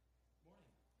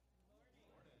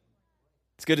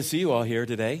It's good to see you all here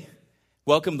today.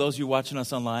 Welcome those of you watching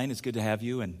us online. It's good to have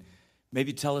you, and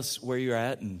maybe tell us where you're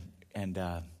at, and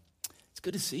it's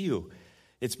good to see you.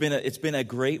 It's been a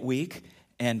great week,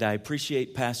 and I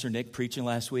appreciate Pastor Nick preaching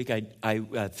last week.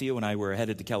 Theo and I were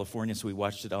headed to California, so we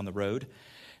watched it on the road,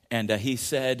 and he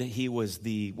said he was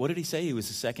what did he say? He was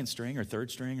the second string or third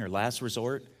string or last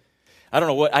resort? I don't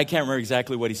know I can't remember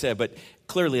exactly what he said, but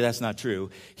clearly that's not true.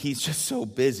 He's just so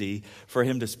busy for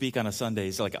him to speak on a Sunday.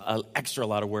 It's like an extra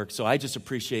lot of work. So I just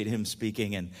appreciate him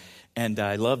speaking, and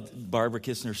I love Barbara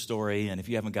Kistner's story. And if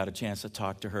you haven't got a chance to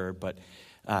talk to her, but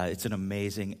it's an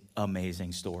amazing,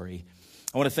 amazing story.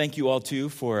 I want to thank you all too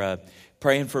for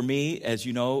praying for me. As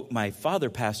you know, my father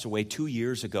passed away 2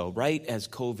 years ago, right as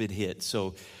COVID hit.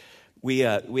 So we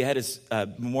had his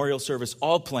memorial service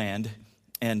all planned.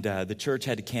 And the church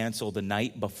had to cancel the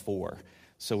night before.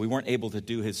 So we weren't able to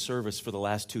do his service for the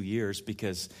last 2 years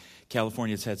because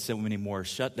California's had so many more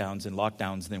shutdowns and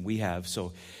lockdowns than we have.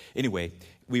 So anyway,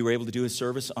 we were able to do his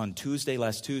service on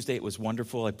last Tuesday. It was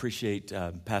wonderful. I appreciate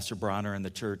Pastor Bronner and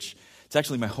the church. It's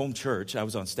actually my home church. I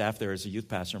was on staff there as a youth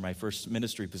pastor, my first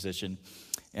ministry position.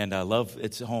 And I love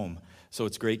it's home. So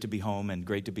it's great to be home and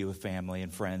great to be with family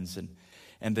and friends.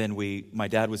 And then my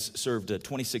dad served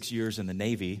 26 years in the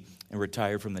Navy and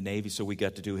retired from the Navy, so we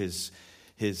got to do his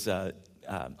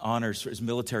honors, his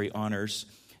military honors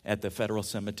at the Federal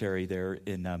Cemetery there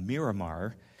in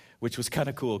Miramar, which was kind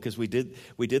of cool because we did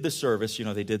the service. You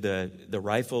know, they did the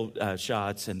rifle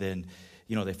shots, and then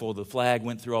they folded the flag,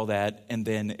 went through all that, and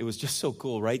then it was just so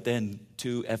cool. Right then,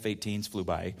 2 F-18s flew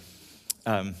by.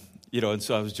 And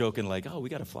so I was joking like, "Oh, we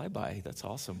got a flyby. That's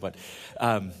awesome." But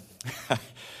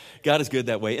God is good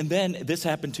that way. And then this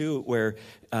happened too, where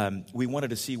we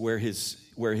wanted to see where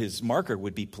his marker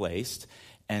would be placed.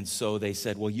 And so they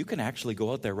said, well, you can actually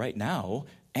go out there right now,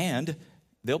 and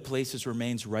they'll place his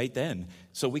remains right then.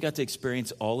 So we got to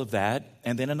experience all of that,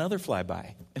 and then another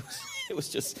flyby.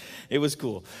 It was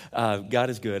cool. God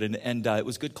is good. And it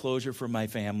was good closure for my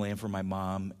family and for my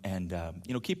mom. And,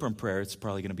 keep her in prayer. It's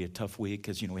probably going to be a tough week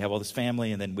because, we have all this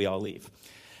family, and then we all leave.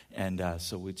 And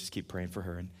so we just keep praying for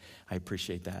her, and I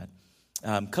appreciate that.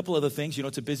 A couple other things.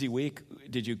 It's a busy week.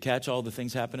 Did you catch all the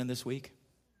things happening this week?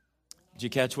 Did you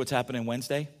catch what's happening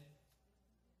Wednesday?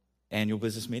 Annual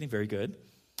business meeting. Very good.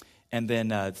 And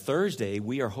then Thursday,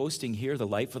 we are hosting here the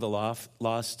Light for the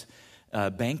Lost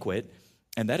banquet,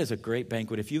 and that is a great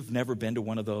banquet. If you've never been to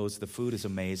one of those, the food is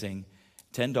amazing.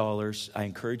 $10. I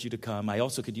encourage you to come. I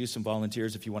also could use some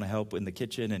volunteers if you want to help in the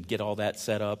kitchen and get all that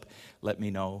set up. Let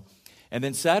me know. And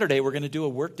then Saturday, we're going to do a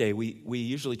work day. We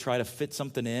usually try to fit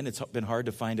something in. It's been hard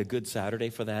to find a good Saturday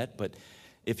for that. But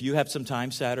if you have some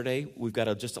time Saturday, we've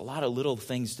got just a lot of little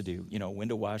things to do.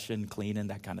 Window washing, cleaning,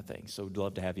 that kind of thing. So we'd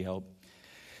love to have you help.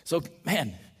 So,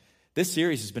 man, this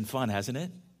series has been fun, hasn't it?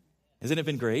 Hasn't it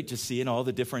been great just seeing all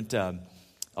the different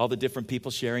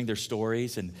people sharing their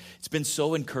stories? And it's been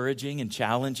so encouraging and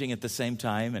challenging at the same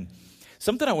time. And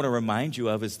something I want to remind you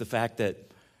of is the fact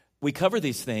that we cover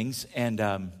these things, and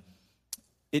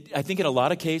I think in a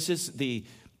lot of cases, the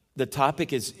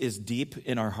topic is deep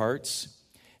in our hearts,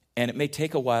 and it may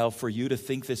take a while for you to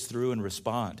think this through and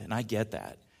respond, and I get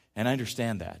that, and I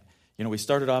understand that. We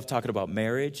started off talking about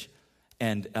marriage,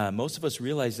 and most of us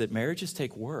realize that marriages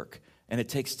take work, and it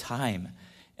takes time,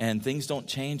 and things don't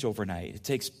change overnight. It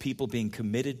takes people being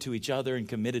committed to each other and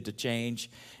committed to change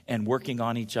and working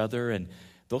on each other, and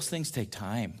those things take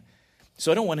time.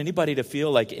 So I don't want anybody to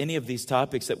feel like any of these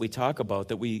topics that we talk about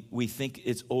that we think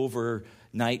it's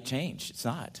overnight change. It's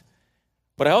not.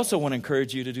 But I also want to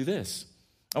encourage you to do this.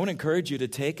 I want to encourage you to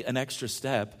take an extra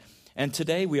step. And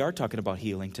today we are talking about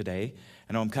healing today.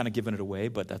 I know I'm kind of giving it away,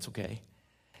 but that's okay.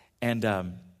 And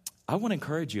I want to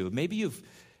encourage you. Maybe you've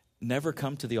never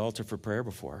come to the altar for prayer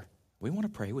before. We want to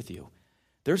pray with you.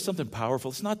 There's something powerful.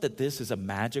 It's not that this is a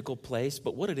magical place,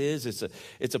 but what it is,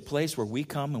 it's a place where we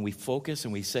come and we focus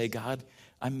and we say, God,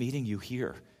 I'm meeting you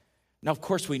here. Now, of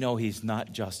course, we know he's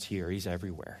not just here. He's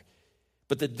everywhere.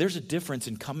 But there's a difference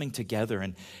in coming together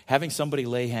and having somebody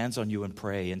lay hands on you and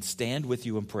pray and stand with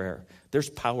you in prayer.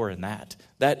 There's power in that.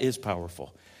 That is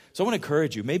powerful. So I want to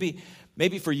encourage you.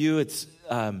 Maybe for you, it's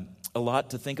a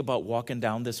lot to think about walking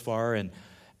down this far. And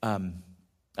I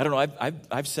don't know,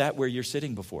 I've sat where you're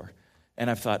sitting before. And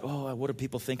I've thought, what do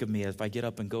people think of me if I get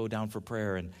up and go down for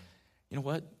prayer? And you know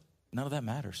what? None of that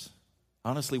matters.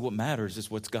 Honestly, what matters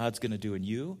is what God's going to do in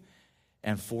you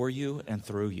and for you and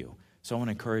through you. So I want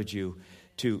to encourage you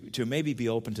to maybe be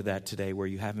open to that today where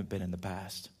you haven't been in the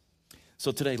past.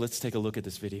 So today, let's take a look at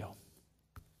this video.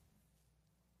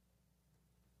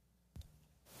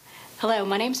 Hello,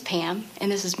 my name's Pam,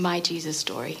 and this is my Jesus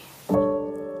story.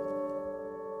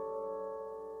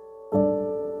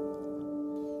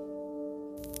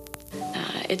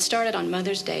 It started on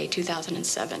Mother's Day,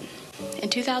 2007. In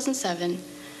 2007,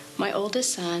 my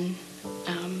oldest son's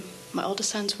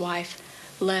wife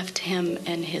left him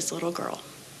and his little girl.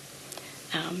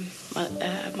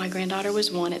 My granddaughter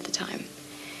was 1 at the time.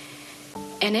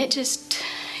 And it just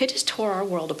tore our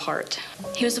world apart.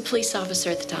 He was a police officer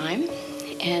at the time,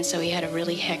 and so he had a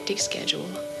really hectic schedule.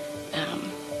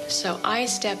 So I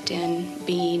stepped in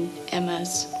being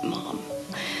Emma's mom.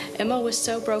 Emma was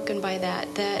so broken by that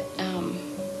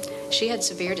she had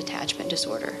severe detachment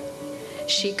disorder.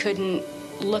 She couldn't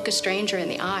look a stranger in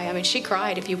the eye. I mean, she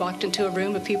cried if you walked into a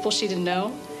room of people she didn't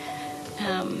know.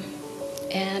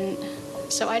 And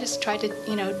so I just tried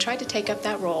to take up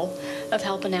that role of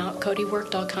helping out. Cody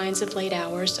worked all kinds of late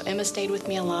hours, so Emma stayed with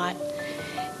me a lot.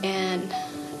 And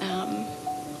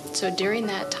so during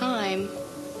that time,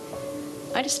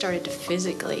 I just started to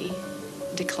physically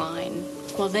decline.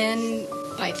 Well, then,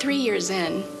 by 3 years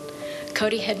in,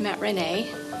 Cody had met Renee,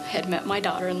 had met my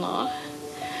daughter-in-law,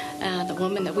 the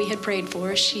woman that we had prayed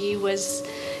for. She was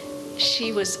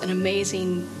an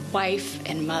amazing wife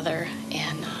and mother,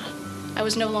 and I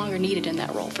was no longer needed in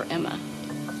that role for Emma.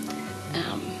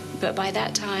 But by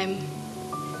that time,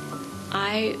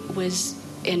 I was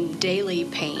in daily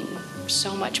pain,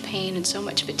 so much pain and so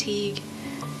much fatigue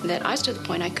that I was to the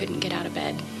point I couldn't get out of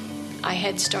bed. I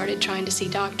had started trying to see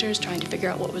doctors, trying to figure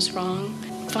out what was wrong.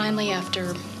 Finally,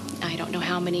 after I don't know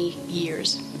how many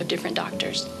years of different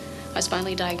doctors, I was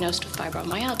finally diagnosed with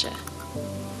fibromyalgia.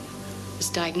 I was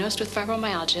diagnosed with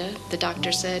fibromyalgia. The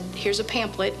doctor said, here's a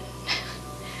pamphlet.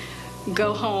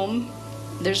 Go home.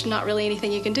 There's not really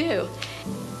anything you can do.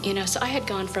 So I had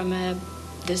gone from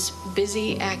this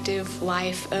busy, active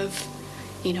life of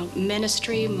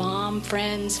ministry, mom,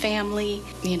 friends, family,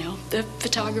 the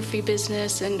photography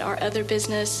business and our other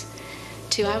business,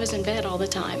 to I was in bed all the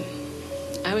time.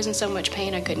 I was in so much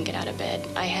pain I couldn't get out of bed.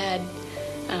 I had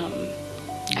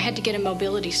to get a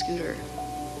mobility scooter.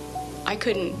 I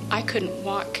couldn't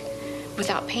walk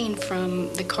without pain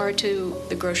from the car to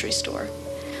the grocery store.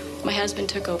 My husband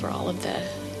took over all of the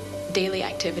daily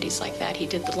activities like that. He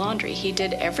did the laundry. He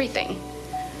did everything.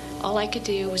 All I could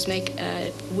do was make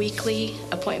a weekly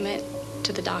appointment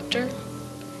to the doctor,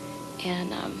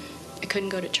 and I couldn't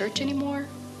go to church anymore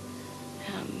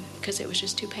because it was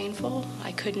just too painful.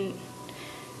 I couldn't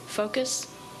focus.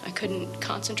 I couldn't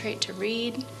concentrate to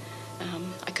read.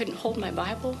 I couldn't hold my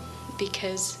Bible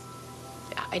because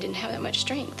I didn't have that much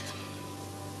strength.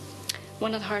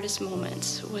 One of the hardest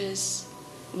moments was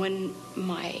when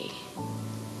my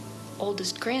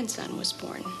oldest grandson was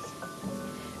born.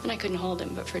 And I couldn't hold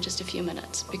him but for just a few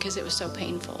minutes because it was so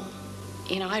painful.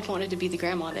 I'd wanted to be the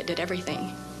grandma that did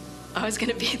everything. I was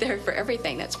going to be there for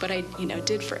everything. That's what I,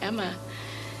 did for Emma.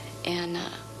 And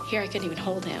here I couldn't even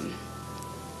hold him.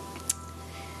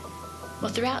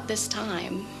 Well, throughout this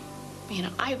time,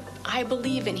 I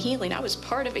believe in healing. I was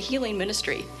part of a healing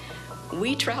ministry.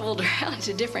 We traveled around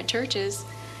to different churches,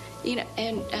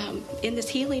 and in this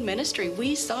healing ministry,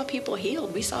 we saw people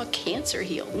healed. We saw cancer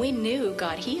healed. We knew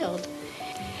God healed.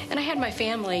 And I had my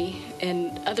family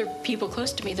and other people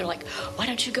close to me. They're like, why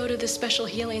don't you go to this special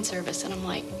healing service? And I'm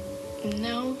like,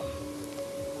 no,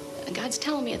 God's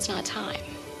telling me it's not time.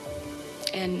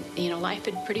 And, life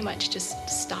had pretty much just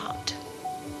stopped.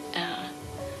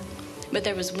 But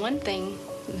there was one thing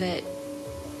that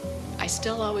I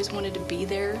still always wanted to be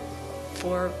there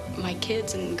for my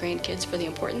kids and grandkids, for the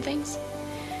important things.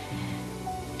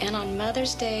 And on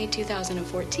Mother's Day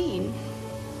 2014,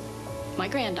 my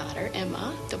granddaughter,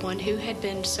 Emma, the one who had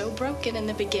been so broken in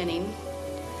the beginning,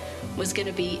 was going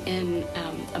to be in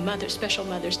a special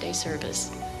Mother's Day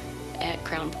service at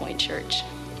Crown Point Church.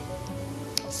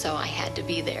 So I had to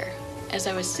be there. As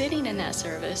I was sitting in that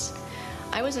service,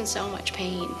 I was in so much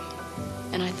pain,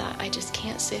 and I thought, I just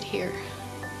can't sit here.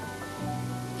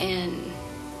 And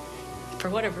for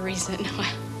whatever reason,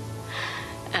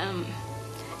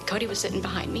 Cody was sitting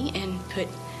behind me and put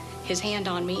his hand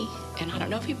on me, and I don't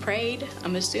know if he prayed.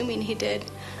 I'm assuming he did,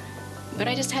 but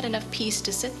I just had enough peace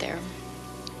to sit there.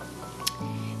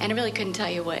 And I really couldn't tell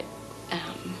you what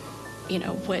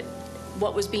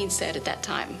was being said at that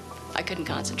time. I couldn't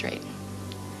concentrate.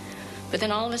 But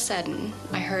then all of a sudden,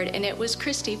 I heard, and it was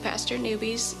Christy, Pastor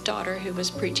Newby's daughter, who was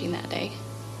preaching that day.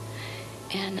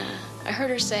 And I heard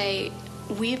her say,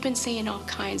 we've been seeing all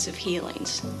kinds of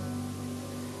healings.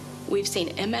 We've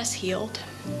seen MS healed.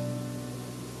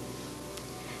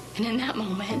 And in that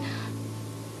moment,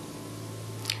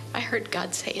 I heard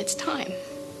God say, it's time.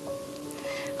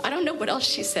 I don't know what else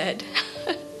she said.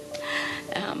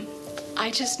 I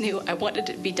just knew I wanted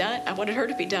it to be done. I wanted her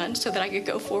to be done so that I could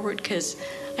go forward, because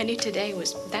I knew that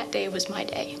day was my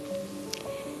day.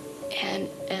 And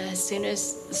as soon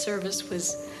as the service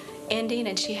was ending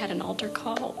and she had an altar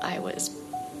call, I was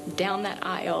down that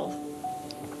aisle.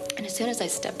 And as soon as I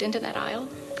stepped into that aisle,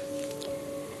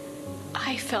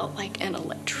 I felt like an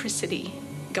electricity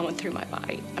going through my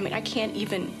body. I mean, I can't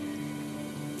even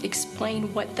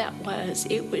explain what that was.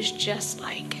 It was just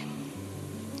like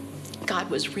God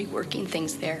was reworking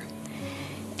things there.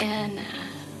 And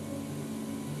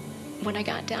when I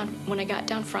got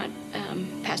down front,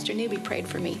 Pastor Newby prayed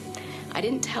for me. I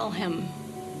didn't tell him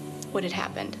what had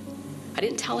happened. I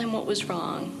didn't tell him what was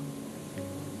wrong.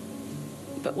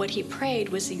 But what he prayed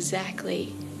was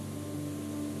exactly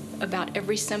about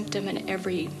every symptom and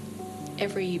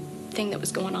everything that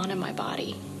was going on in my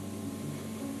body.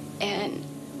 And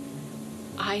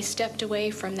I stepped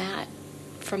away from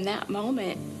that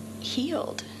moment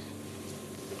healed.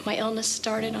 My illness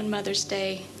started on Mother's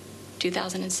Day,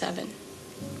 2007.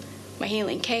 My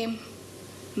healing came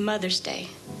Mother's Day,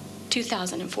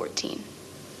 2014.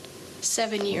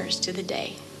 7 years to the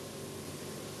day.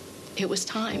 It was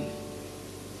time.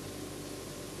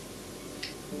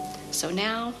 So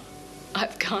now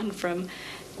I've gone from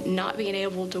not being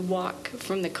able to walk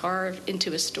from the car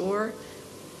into a store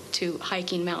to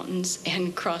hiking mountains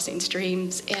and crossing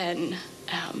streams and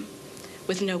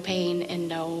with no pain and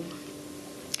no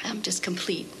just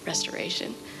complete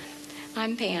restoration.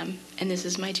 I'm Pam, and this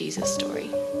is my Jesus story.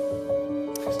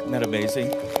 Isn't that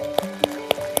amazing?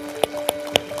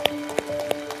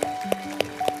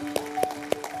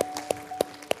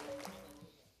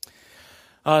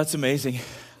 Oh, that's amazing.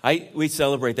 We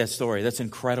celebrate that story. That's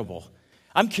incredible.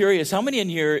 I'm curious, how many in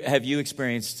here have you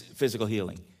experienced physical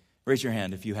healing? Raise your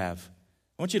hand if you have.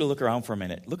 I want you to look around for a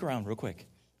minute. Look around real quick.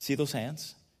 See those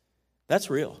hands? That's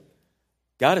real.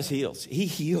 God heals. He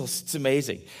heals. It's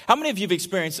amazing. How many of you have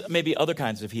experienced maybe other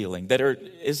kinds of healing that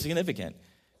is significant?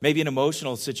 Maybe an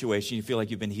emotional situation you feel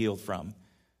like you've been healed from.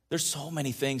 There's so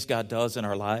many things God does in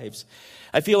our lives.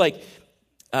 I feel like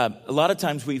a lot of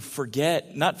times we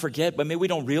not forget, but maybe we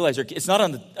don't realize, it's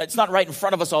not right in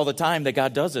front of us all the time that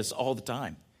God does this all the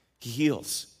time. He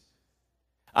heals.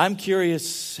 I'm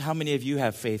curious how many of you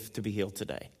have faith to be healed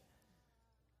today.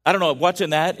 I don't know,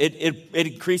 watching that, it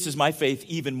increases my faith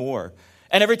even more.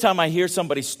 And every time I hear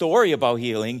somebody's story about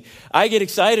healing, I get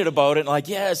excited about it and like,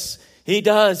 yes, he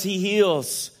does, he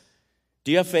heals.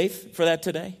 Do you have faith for that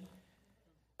today?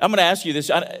 I'm going to ask you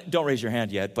this. Don't raise your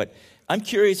hand yet, but I'm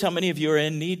curious how many of you are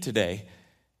in need today.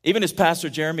 Even as Pastor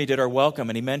Jeremy did our welcome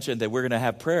and he mentioned that we're going to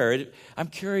have prayer, I'm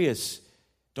curious.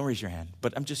 Don't raise your hand,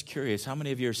 but I'm just curious how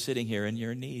many of you are sitting here and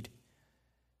you're in need?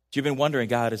 You've been wondering,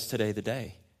 God, is today the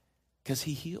day? Because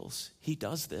he heals. He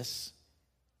does this.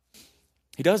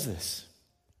 He does this.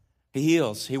 He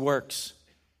heals. He works.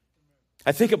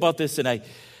 I think about this and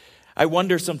I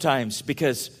wonder sometimes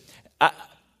because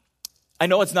I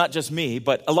know it's not just me,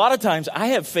 but a lot of times I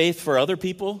have faith for other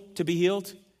people to be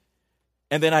healed.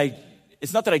 And then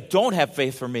it's not that I don't have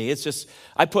faith for me. It's just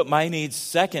I put my needs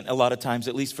second a lot of times,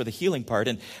 at least for the healing part.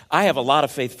 And I have a lot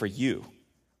of faith for you.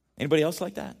 Anybody else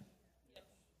like that?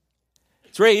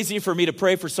 It's very easy for me to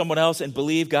pray for someone else and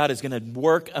believe God is going to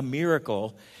work a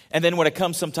miracle. And then when it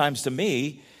comes sometimes to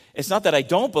me, it's not that I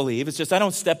don't believe. It's just I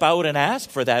don't step out and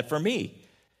ask for that for me.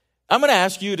 I'm going to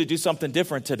ask you to do something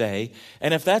different today.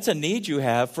 And if that's a need you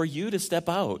have, for you to step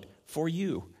out for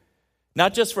you.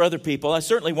 Not just for other people. I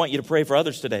certainly want you to pray for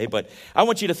others today, but I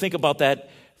want you to think about that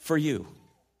for you.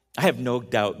 I have no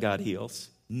doubt God heals.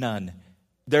 None.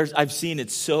 I've seen it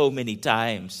so many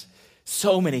times.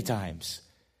 So many times.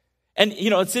 And,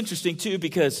 it's interesting, too,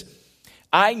 because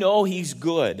I know he's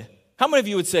good. How many of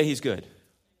you would say he's good?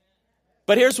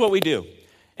 But here's what we do.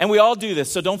 And we all do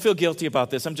this, so don't feel guilty about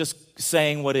this. I'm just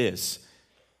saying what is.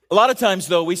 A lot of times,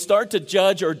 though, we start to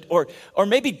judge or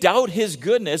maybe doubt his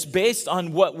goodness based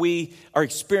on what we are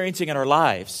experiencing in our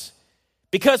lives.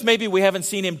 Because maybe we haven't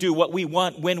seen him do what we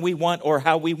want, when we want, or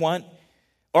how we want,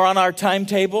 or on our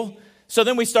timetable. So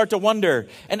then we start to wonder.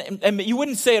 And you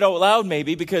wouldn't say it out loud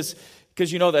maybe because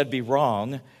you know that'd be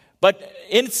wrong. But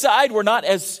inside, we're not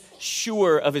as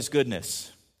sure of his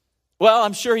goodness. Well,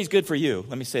 I'm sure he's good for you.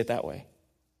 Let me say it that way.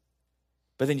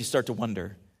 But then you start to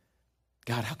wonder,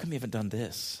 God, how come you haven't done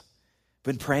this?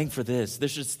 Been praying for this.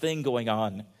 There's this thing going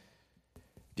on.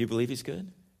 Do you believe he's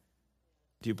good?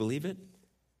 Do you believe it?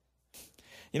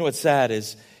 You know what's sad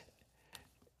is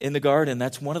in the garden,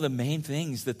 that's one of the main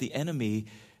things that the enemy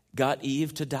got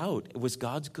Eve to doubt. It was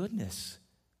God's goodness.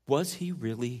 Was he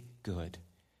really good?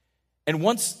 And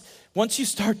once you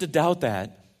start to doubt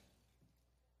that,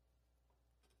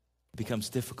 it becomes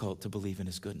difficult to believe in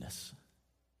his goodness.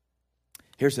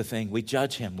 Here's the thing. We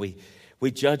judge him.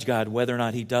 We judge God whether or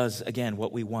not he does, again,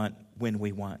 what we want, when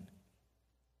we want.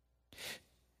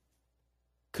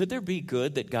 Could there be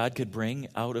good that God could bring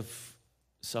out of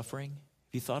suffering?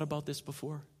 Have you thought about this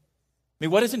before? I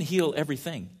mean, why doesn't heal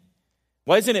everything?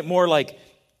 Why isn't it more like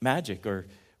magic or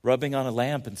rubbing on a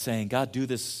lamp and saying, God, do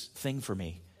this thing for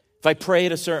me? If I pray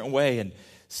it a certain way and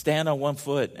stand on one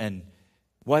foot, and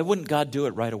why wouldn't God do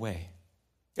it right away?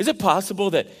 Is it possible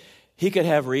that he could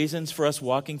have reasons for us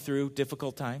walking through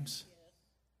difficult times?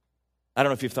 I don't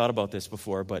know if you've thought about this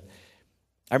before, but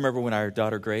I remember when our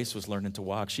daughter Grace was learning to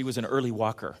walk. She was an early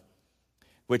walker,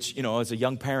 which, as a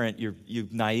young parent, you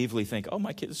naively think, oh,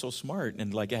 my kid is so smart,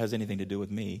 and like it has anything to do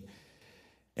with me.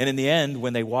 And in the end,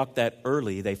 when they walk that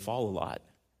early, they fall a lot,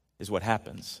 is what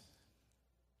happens.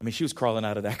 I mean, she was crawling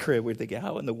out of that crib. We're thinking,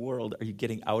 how in the world are you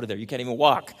getting out of there? You can't even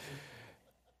walk.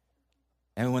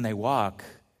 And when they walk,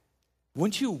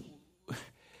 wouldn't you,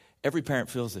 every parent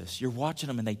feels this. You're watching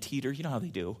them and they teeter. You know how they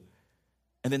do.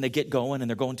 And then they get going and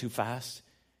they're going too fast.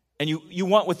 And you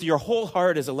want with your whole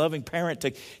heart as a loving parent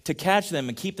to catch them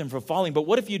and keep them from falling. But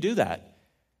what if you do that?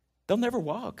 They'll never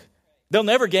walk. They'll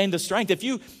never gain the strength. If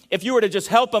you were to just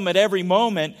help them at every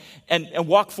moment and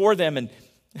walk for them. And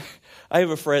I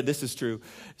have a friend, this is true.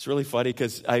 It's really funny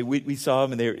because we saw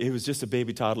him and he was just a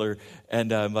baby toddler.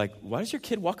 And I'm like, why does your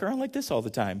kid walk around like this all the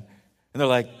time? And they're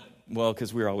like, well,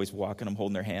 because we were always walking them,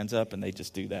 holding their hands up, and they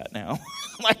just do that now.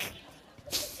 I'm like,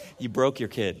 you broke your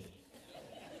kid.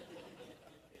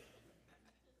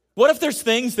 What if there's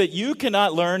things that you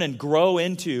cannot learn and grow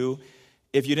into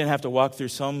if you didn't have to walk through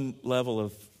some level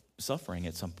of suffering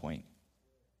at some point?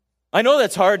 I know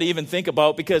that's hard to even think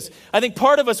about because I think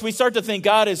part of us, we start to think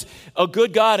God is a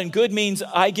good God, and good means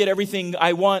I get everything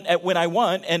I want when I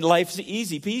want, and life's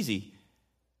easy peasy.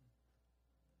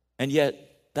 And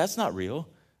yet, that's not real,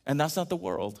 and that's not the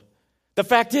world. The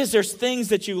fact is, there's things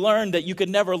that you learn that you could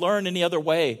never learn any other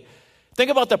way. Think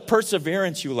about the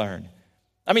perseverance you learn.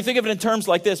 I mean, think of it in terms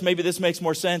like this. Maybe this makes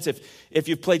more sense if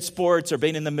you've played sports or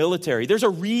been in the military. There's a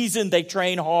reason they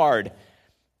train hard.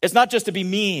 It's not just to be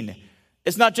mean.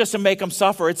 It's not just to make them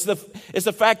suffer. It's the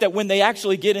fact that when they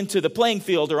actually get into the playing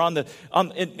field or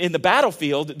in the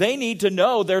battlefield, they need to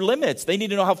know their limits. They need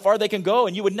to know how far they can go.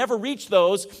 And you would never reach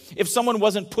those if someone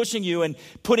wasn't pushing you and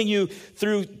putting you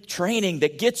through training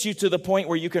that gets you to the point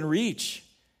where you can reach.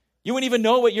 You wouldn't even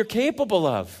know what you're capable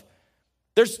of.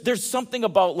 There's something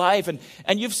about life,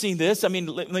 and you've seen this. I mean,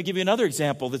 let me give you another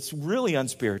example that's really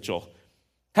unspiritual.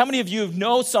 How many of you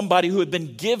know somebody who had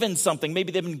been given something?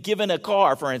 Maybe they've been given a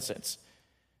car, for instance,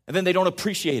 and then they don't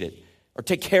appreciate it or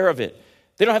take care of it.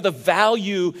 They don't have the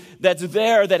value that's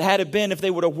there that had it been if they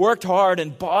would have worked hard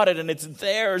and bought it, and it's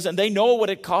theirs, and they know what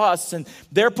it costs, and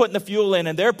they're putting the fuel in,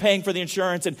 and they're paying for the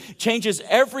insurance, and changes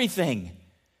everything.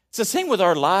 It's the same with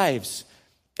our lives.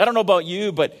 I don't know about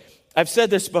you, but I've said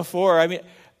this before. I mean,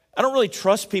 I don't really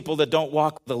trust people that don't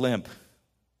walk with a limp.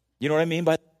 You know what I mean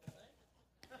by that?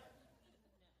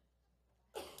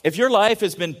 If your life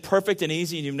has been perfect and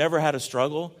easy and you've never had a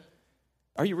struggle,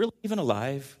 are you really even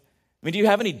alive? I mean, do you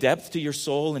have any depth to your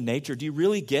soul and nature? Do you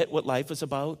really get what life is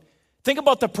about? Think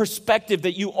about the perspective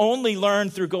that you only learn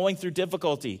through going through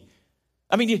difficulty.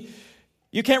 I mean,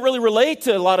 you can't really relate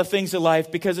to a lot of things in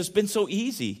life because it's been so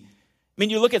easy. I mean,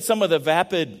 you look at some of the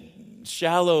vapid,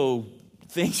 shallow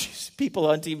things, people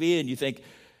on TV, and you think,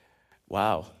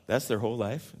 wow, that's their whole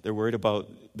life. They're worried about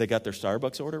they got their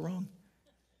Starbucks order wrong.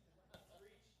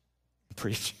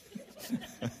 Preach.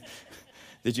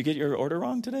 Did you get your order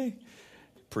wrong today?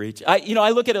 Preach. I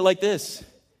look at it like this.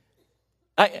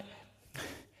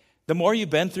 The more you've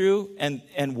been through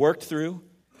and worked through,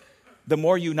 the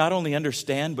more you not only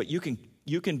understand, but you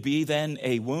can be then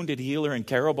a wounded healer and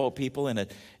care about people in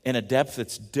a depth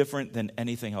that's different than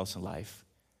anything else in life.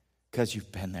 Because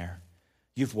you've been there.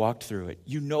 You've walked through it.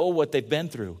 You know what they've been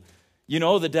through. You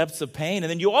know the depths of pain. And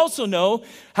then you also know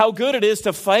how good it is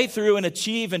to fight through and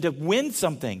achieve and to win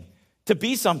something, to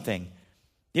be something.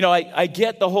 I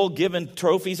get the whole giving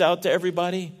trophies out to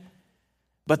everybody,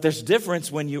 but there's difference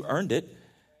when you earned it.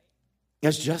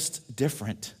 It's just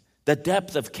different. The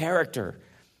depth of character,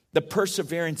 the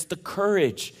perseverance, the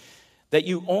courage that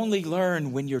you only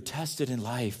learn when you're tested in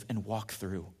life and walk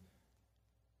through.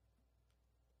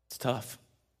 It's tough.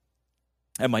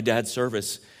 At my dad's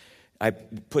service, I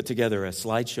put together a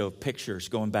slideshow of pictures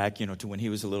going back, to when he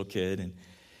was a little kid and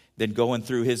then going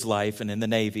through his life and in the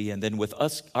Navy and then with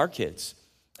us, our kids.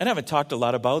 And I haven't talked a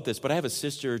lot about this, but I have a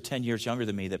sister 10 years younger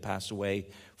than me that passed away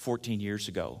 14 years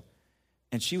ago.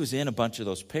 And she was in a bunch of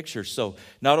those pictures. So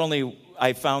not only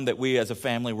I found that we as a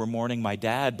family were mourning my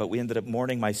dad, but we ended up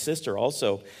mourning my sister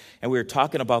also. And we were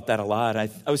talking about that a lot. I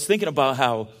was thinking about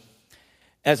how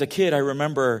as a kid, I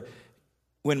remember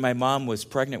when my mom was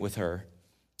pregnant with her.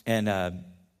 And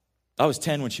I was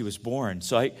 10 when she was born.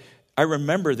 So I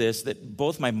remember this, that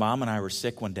both my mom and I were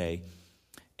sick one day.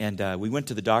 And we went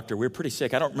to the doctor. We were pretty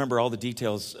sick. I don't remember all the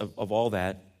details of all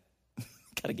that.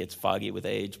 Kind of gets foggy with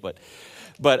age. But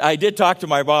I did talk to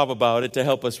my mom about it to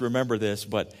help us remember this.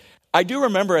 But I do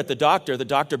remember at the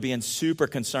doctor being super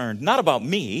concerned, not about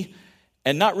me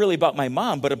and not really about my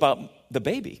mom, but about the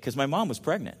baby, because my mom was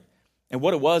pregnant. And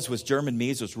what it was German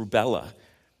measles, rubella.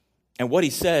 And what he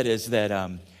said is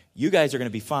that you guys are going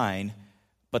to be fine,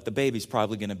 but the baby's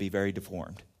probably going to be very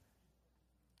deformed.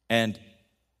 And,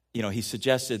 he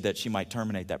suggested that she might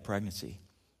terminate that pregnancy.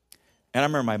 And I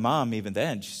remember my mom, even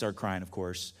then, she started crying, of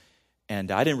course. And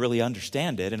I didn't really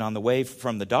understand it. And on the way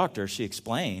from the doctor, she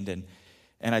explained. And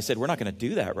I said, we're not going to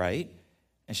do that, right?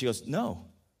 And she goes, no,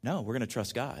 we're going to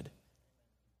trust God.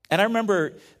 And I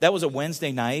remember that was a Wednesday.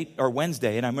 And I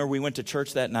remember we went to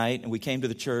church that night, and we came to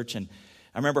the church, and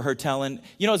I remember her telling,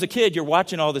 as a kid, you're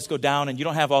watching all this go down, and you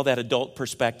don't have all that adult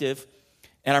perspective.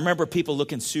 And I remember people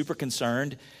looking super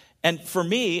concerned. And for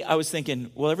me, I was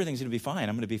thinking, well, everything's going to be fine.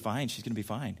 I'm going to be fine. She's going to be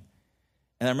fine.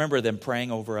 And I remember them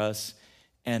praying over us,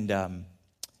 and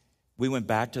we went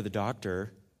back to the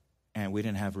doctor, and we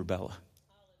didn't have rubella.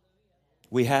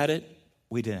 We had it.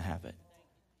 We didn't have it.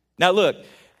 Now, look,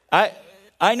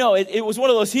 I know it was one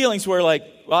of those healings where, I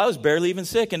was barely even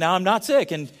sick, and now I'm not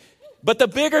sick. But the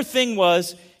bigger thing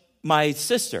was my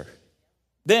sister.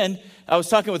 Then I was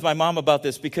talking with my mom about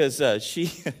this because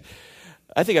she,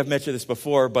 I think I've mentioned this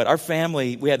before, but our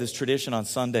family, we had this tradition on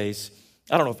Sundays.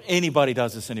 I don't know if anybody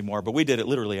does this anymore, but we did it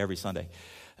literally every Sunday,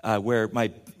 where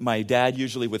my dad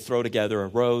usually would throw together a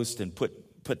roast and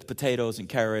put potatoes and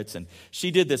carrots, and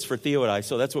she did this for Theo and I,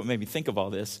 so that's what made me think of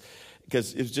all this,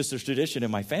 because it was just a tradition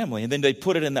in my family. And then they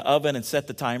put it in the oven and set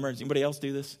the timer. Does anybody else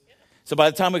do this? So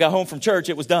by the time we got home from church,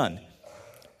 it was done.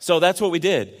 So that's what we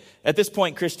did. At this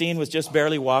point, Christine was just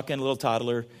barely walking, a little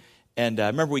toddler. And I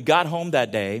remember we got home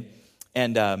that day,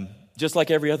 and just like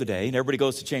every other day, and everybody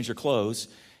goes to change their clothes,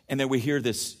 and then we hear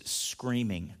this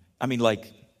screaming. I mean,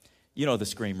 the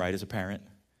scream, right, as a parent?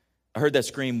 I heard that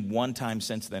scream one time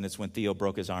since then. It's when Theo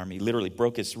broke his arm. He literally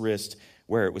broke his wrist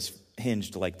where it was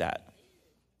hinged like that.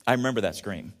 I remember that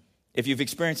scream. If you've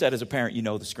experienced that as a parent, you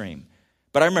know the scream.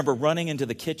 But I remember running into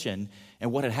the kitchen,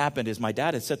 and what had happened is my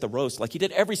dad had set the roast, like he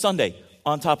did every Sunday,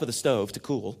 on top of the stove to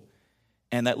cool.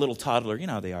 And that little toddler, you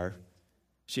know how they are,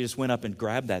 she just went up and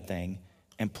grabbed that thing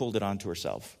and pulled it onto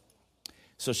herself.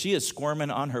 So she is squirming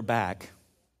on her back.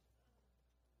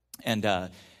 And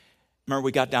remember,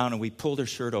 we got down and we pulled her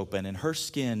shirt open, and her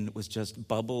skin was just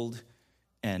bubbled,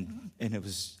 and it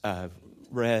was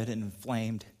red and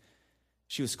inflamed.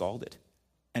 She was scalded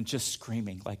and just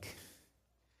screaming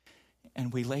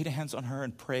and we laid hands on her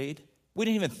and prayed. We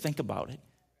didn't even think about it.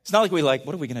 It's not like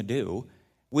what are we going to do?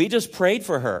 We just prayed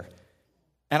for her.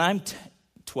 And I'm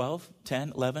 12,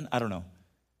 10, 11, I don't know.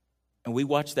 And we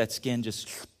watched that skin just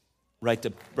right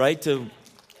to,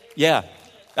 yeah,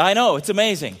 I know, it's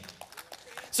amazing.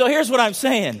 So here's what I'm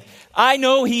saying. I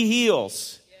know he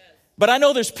heals. But I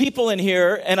know there's people in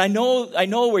here, and I know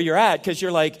where you're at, because you're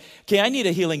like, okay, I need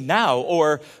a healing now.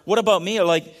 Or what about me?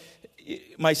 Or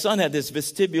my son had this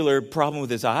vestibular problem with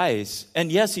his eyes.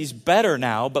 And yes, he's better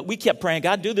now, but we kept praying,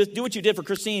 God, do this, do what you did for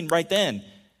Christine right then.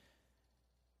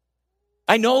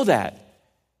 I know that.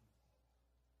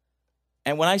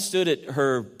 And when I stood at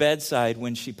her bedside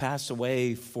when she passed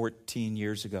away 14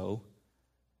 years ago,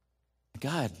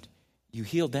 God, you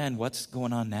healed then, what's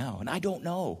going on now? And I don't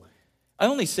know. I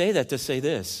only say that to say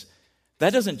this.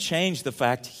 That doesn't change the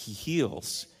fact he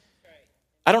heals.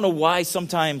 I don't know why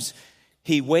sometimes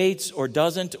he waits or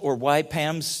doesn't, or why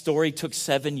Pam's story took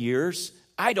 7 years.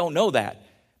 I don't know that.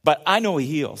 But I know he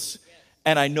heals.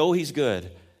 And I know he's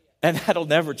good. And that'll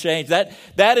never change.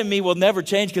 That in me will never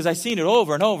change, because I've seen it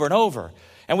over and over and over.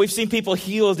 And we've seen people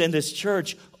healed in this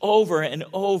church over and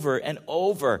over and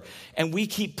over. And we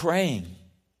keep praying.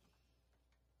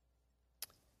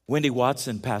 Wendy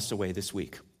Watson passed away this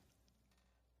week.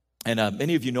 And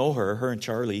many of you know her. Her and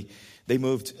Charlie, they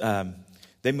moved a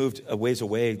ways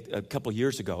away a couple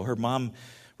years ago. Her mom,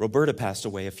 Roberta, passed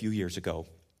away a few years ago.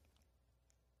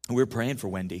 And we were praying for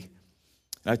Wendy.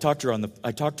 And I talked to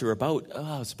her about,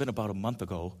 it's been about a month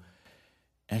ago.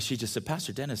 And she just said,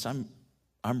 Pastor Dennis,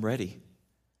 I'm ready.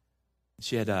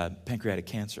 She had pancreatic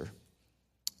cancer.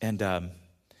 And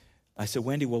I said,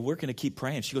 Wendy, well, we're going to keep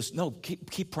praying. She goes, no,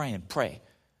 keep praying, pray.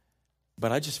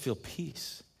 But I just feel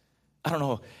peace. I don't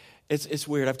know. It's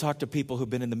weird. I've talked to people who've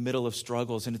been in the middle of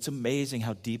struggles, and it's amazing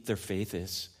how deep their faith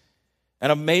is.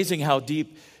 And amazing how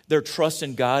deep their trust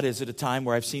in God is at a time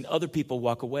where I've seen other people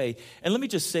walk away. And let me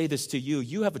just say this to you.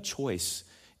 You have a choice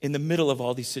in the middle of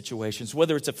all these situations,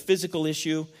 whether it's a physical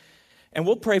issue, And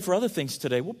we'll pray for other things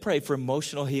today. We'll pray for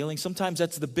emotional healing. Sometimes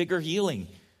that's the bigger healing.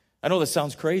 I know that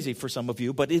sounds crazy for some of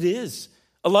you, but it is.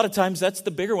 A lot of times that's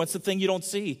the bigger one. It's the thing you don't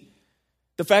see.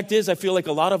 The fact is, I feel like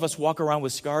a lot of us walk around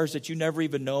with scars that you never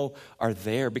even know are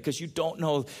there because you don't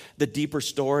know the deeper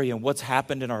story and what's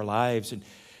happened in our lives. And,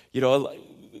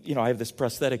 I have this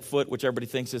prosthetic foot, which everybody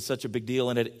thinks is such a big deal,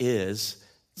 and it is.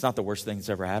 It's not the worst thing that's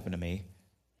ever happened to me.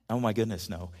 Oh, my goodness,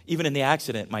 no. Even in the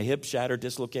accident, my hip shattered,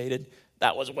 dislocated.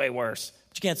 That was way worse.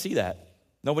 But you can't see that.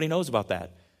 Nobody knows about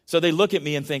that. So they look at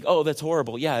me and think, oh, that's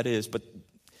horrible. Yeah, it is.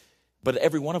 But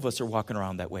every one of us are walking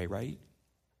around that way, right?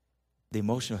 The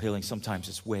emotional healing sometimes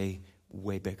is way,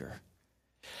 way bigger.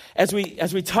 As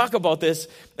we talk about this,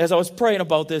 as I was praying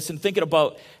about this and thinking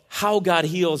about how God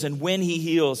heals and when he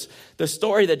heals, the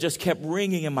story that just kept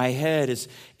ringing in my head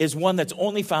is one that's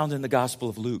only found in the Gospel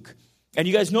of Luke. And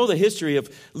you guys know the history of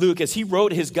Luke. As he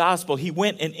wrote his gospel, he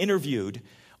went and interviewed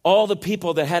all the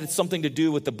people that had something to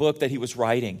do with the book that he was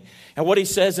writing. And what he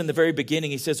says in the very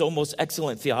beginning, he says, "O most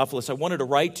excellent Theophilus, I wanted to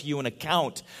write to you an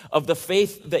account of the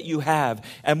faith that you have,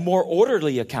 a more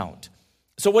orderly account."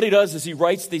 So what he does is he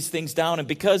writes these things down, and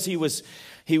because he was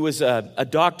a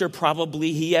doctor,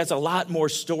 probably, he has a lot more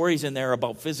stories in there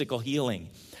about physical healing.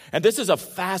 And this is a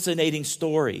fascinating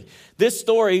story. This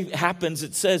story happens,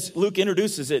 it says, Luke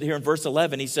introduces it here in verse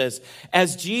 11. He says,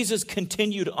 as Jesus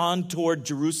continued on toward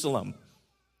Jerusalem.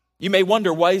 You may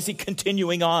wonder, why is he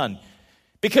continuing on?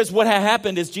 Because what had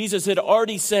happened is Jesus had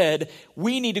already said,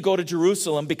 we need to go to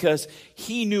Jerusalem because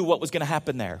he knew what was going to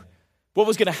happen there. What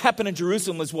was going to happen in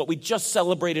Jerusalem was what we just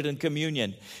celebrated in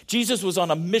communion. Jesus was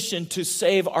on a mission to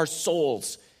save our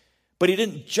souls. But he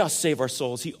didn't just save our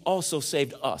souls, he also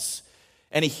saved us.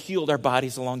 And he healed our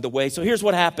bodies along the way. So here's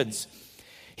what happens.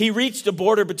 He reached the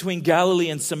border between Galilee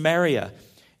and Samaria.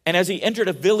 And as he entered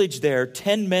a village there,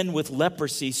 10 men with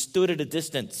leprosy stood at a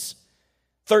distance.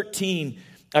 Verse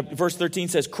 13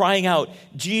 says, crying out,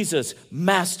 Jesus,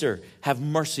 Master, have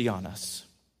mercy on us.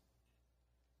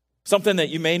 Something that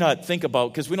you may not think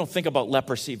about, because we don't think about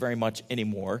leprosy very much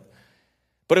anymore.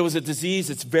 But it was a disease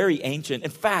that's very ancient.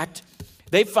 In fact,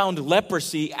 they found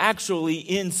leprosy actually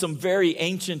in some very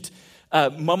ancient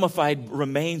mummified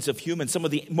remains of humans, some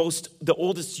of the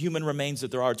oldest human remains that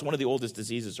there are. It's one of the oldest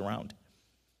diseases around.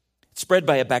 It's spread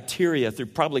by a bacteria through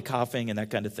probably coughing and that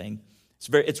kind of thing.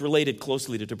 It's related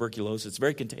closely to tuberculosis. It's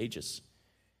very contagious.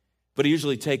 But it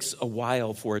usually takes a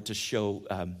while for it to show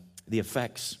the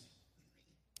effects.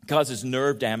 It causes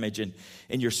nerve damage in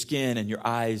your skin and your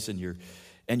eyes and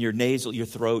your nasal, your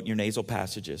throat, and your nasal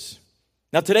passages.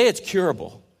 Now today it's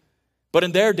curable. But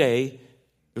in their day,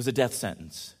 it was a death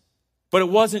sentence. But it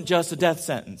wasn't just a death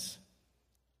sentence.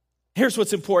 Here's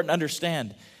what's important to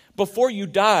understand. Before you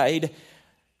died,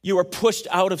 you were pushed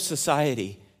out of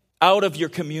society, out of your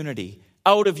community,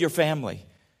 out of your family.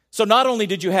 So not only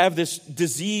did you have this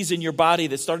disease in your body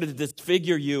that started to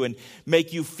disfigure you and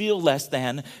make you feel less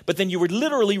than, but then you were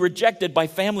literally rejected by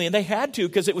family, and they had to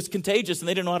because it was contagious and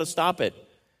they didn't know how to stop it.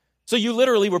 So you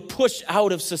literally were pushed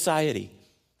out of society.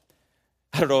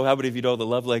 I don't know how many of you know the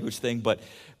love language thing, but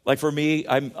like for me,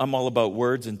 I'm all about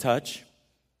words and touch.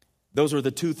 Those were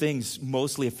the two things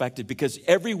mostly affected because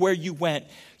everywhere you went,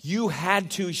 you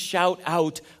had to shout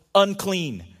out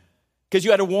unclean because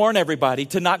you had to warn everybody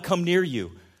to not come near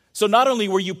you. So not only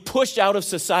were you pushed out of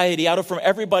society, from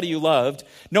everybody you loved,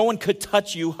 no one could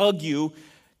touch you, hug you,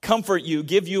 comfort you,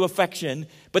 give you affection,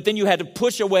 but then you had to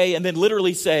push away and then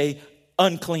literally say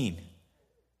unclean.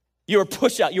 You were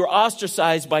pushed out, you were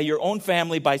ostracized by your own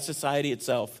family, by society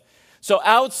itself. So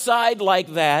outside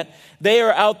like that, they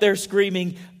are out there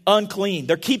screaming unclean.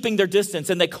 They're keeping their distance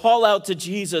and they call out to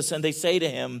Jesus and they say to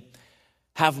him,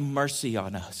 have mercy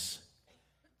on us.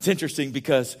 It's interesting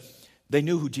because they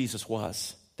knew who Jesus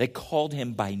was. They called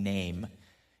him by name.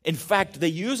 In fact, they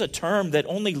use a term that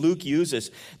only Luke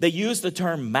uses. They use the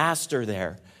term master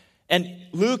there. And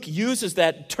Luke uses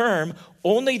that term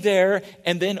only there,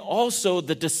 and then also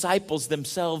the disciples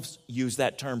themselves use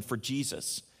that term for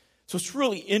Jesus. So it's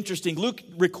really interesting. Luke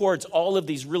records all of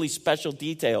these really special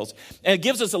details, and it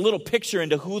gives us a little picture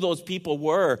into who those people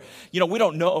were. We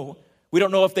don't know. We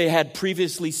don't know if they had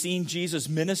previously seen Jesus'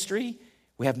 ministry.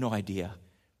 We have no idea.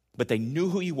 But they knew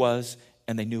who he was,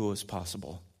 and they knew it was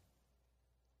possible.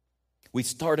 We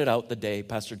started out the day,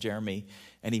 Pastor Jeremy,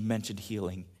 and he mentioned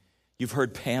healing. You've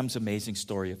heard Pam's amazing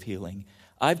story of healing.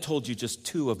 I've told you just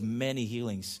two of many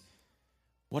healings.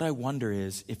 What I wonder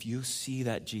is if you see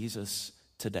that Jesus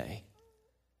today.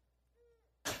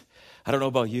 I don't know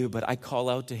about you, but I call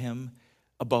out to him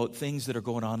about things that are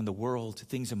going on in the world,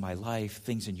 things in my life,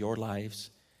 things in your lives.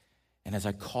 And as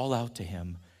I call out to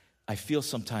him, I feel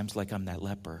sometimes like I'm that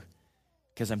leper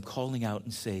because I'm calling out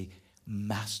and say,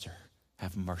 Master,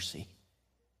 have mercy.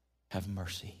 Have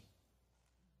mercy.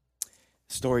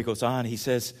 The story goes on. He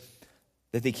says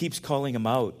that he keeps calling him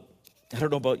out. I don't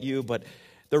know about you, but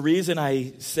the reason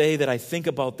I say that I think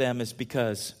about them is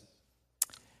because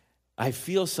I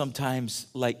feel sometimes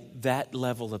like that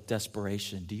level of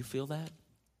desperation. Do you feel that?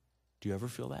 Do you ever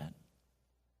feel that?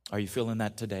 Are you feeling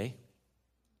that today?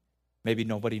 Maybe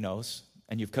nobody knows.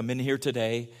 And you've come in here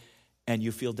today and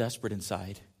you feel desperate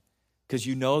inside because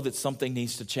you know that something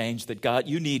needs to change, that God,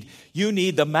 you need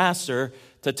the Master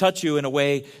to touch you in a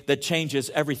way that changes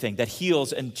everything, that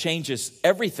heals and changes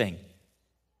everything.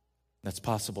 That's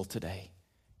possible today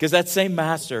because that same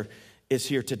Master is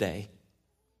here today.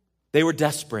 They were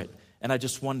desperate, and I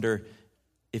just wonder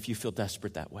if you feel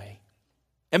desperate that way.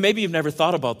 And maybe you've never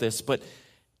thought about this, but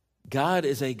God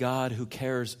is a God who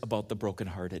cares about the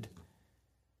brokenhearted.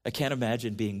 I can't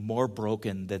imagine being more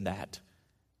broken than that.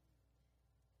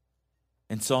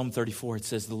 In Psalm 34, it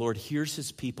says, the Lord hears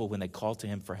his people when they call to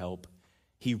him for help.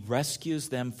 He rescues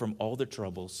them from all their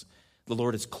troubles. The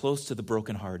Lord is close to the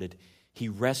brokenhearted. He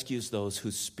rescues those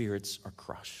whose spirits are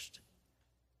crushed.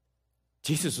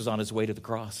 Jesus was on his way to the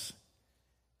cross,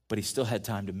 but he still had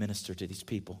time to minister to these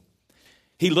people.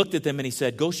 He looked at them and he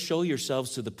said, go show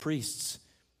yourselves to the priests.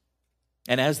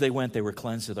 And as they went, they were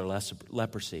cleansed of their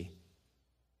leprosy.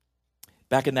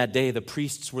 Back in that day, the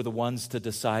priests were the ones to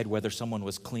decide whether someone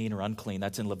was clean or unclean.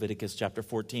 That's in Leviticus chapter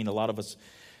 14. A lot of us,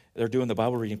 they're doing the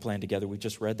Bible reading plan together. We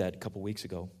just read that a couple weeks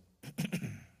ago.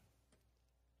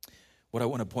 What I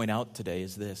want to point out today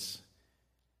is this.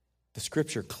 The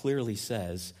scripture clearly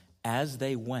says, as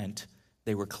they went,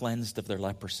 they were cleansed of their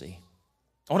leprosy.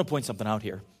 I want to point something out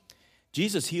here.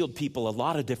 Jesus healed people a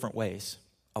lot of different ways.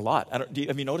 A lot.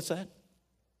 Have you noticed that?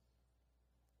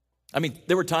 I mean,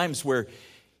 there were times where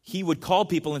he would call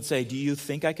people and say, do you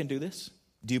think I can do this?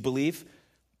 Do you believe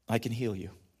I can heal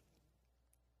you?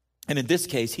 And in this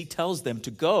case, he tells them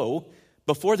to go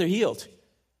before they're healed.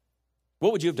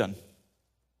 What would you have done?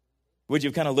 Would you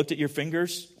have kind of looked at your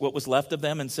fingers, what was left of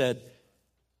them, and said,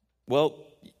 well,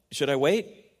 should I wait?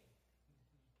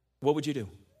 What would you do?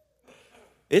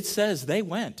 It says they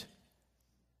went.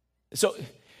 So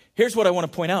here's what I want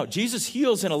to point out. Jesus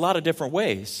heals in a lot of different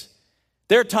ways.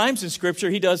 There are times in Scripture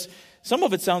he does, some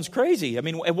of it sounds crazy. I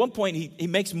mean, at one point he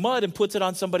makes mud and puts it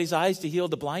on somebody's eyes to heal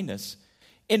the blindness.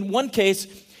 In one case,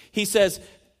 he says,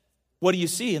 what do you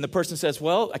see? And the person says,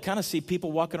 well, I kind of see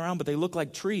people walking around, but they look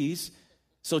like trees.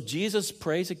 So Jesus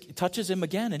prays, touches him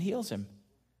again and heals him.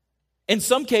 In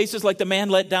some cases, like the man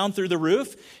let down through the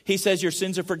roof, he says your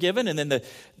sins are forgiven. And then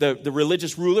the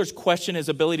religious rulers question his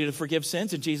ability to forgive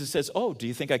sins. And Jesus says, oh, do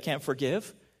you think I can't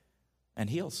forgive? And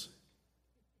heals.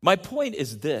 My point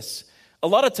is this. A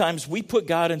lot of times we put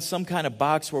God in some kind of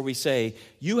box where we say,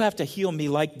 you have to heal me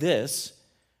like this,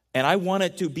 and I want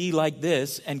it to be like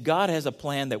this. And God has a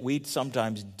plan that we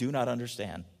sometimes do not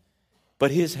understand.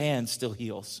 But his hand still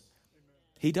heals.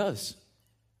 He does.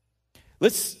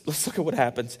 Let's look at what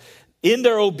happens. In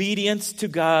their obedience to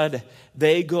God,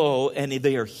 they go and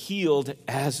they are healed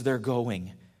as they're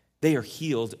going. They are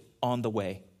healed on the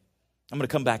way. I'm going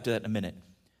to come back to that in a minute.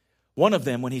 One of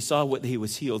them, when he saw what he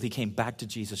was healed, he came back to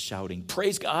Jesus shouting,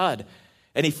 praise God.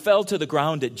 And he fell to the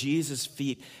ground at Jesus'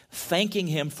 feet, thanking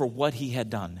him for what he had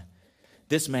done.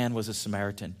 This man was a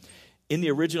Samaritan. In the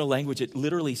original language, it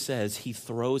literally says he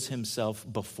throws himself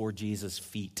before Jesus'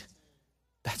 feet.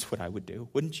 That's what I would do,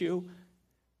 wouldn't you?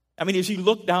 I mean, as you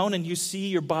look down and you see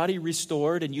your body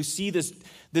restored and you see this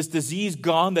disease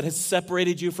gone that has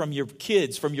separated you from your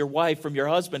kids, from your wife, from your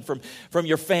husband, from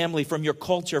your family, from your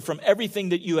culture, from everything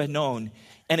that you had known,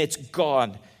 and it's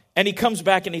gone. And he comes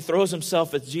back and he throws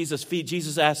himself at Jesus' feet.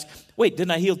 Jesus asks, wait,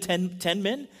 didn't I heal 10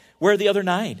 men? Where are the other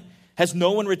 9? Has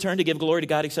no one returned to give glory to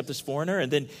God except this foreigner?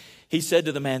 And then he said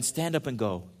to the man, stand up and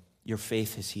go. Your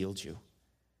faith has healed you.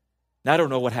 Now, I don't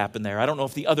know what happened there. I don't know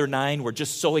if the other 9 were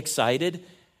just so excited.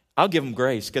 I'll give them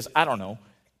grace because I don't know.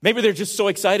 Maybe they're just so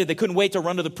excited they couldn't wait to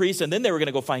run to the priest and then they were going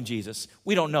to go find Jesus.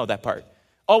 We don't know that part.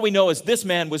 All we know is this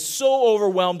man was so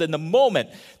overwhelmed in the moment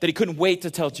that he couldn't wait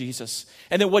to tell Jesus.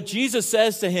 And then what Jesus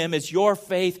says to him is, your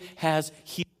faith has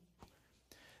healed.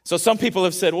 So some people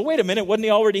have said, well, wait a minute, wasn't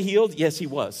he already healed? Yes, he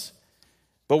was.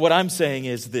 But what I'm saying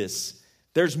is this.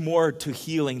 There's more to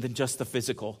healing than just the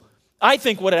physical. I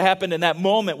think what had happened in that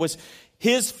moment was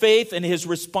his faith and his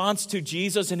response to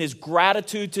Jesus and his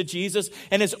gratitude to Jesus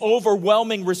and his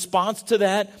overwhelming response to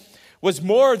that was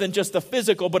more than just the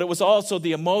physical, but it was also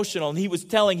the emotional. And he was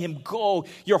telling him, go,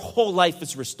 your whole life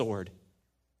is restored.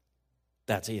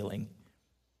 That's healing.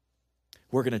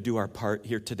 We're going to do our part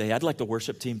here today. I'd like the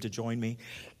worship team to join me.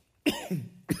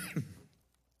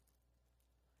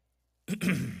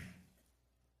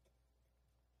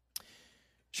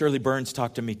 Shirley Burns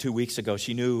talked to me 2 weeks ago.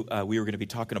 She knew we were going to be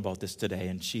talking about this today,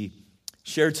 and she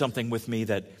shared something with me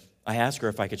that I asked her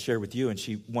if I could share with you, and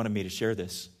she wanted me to share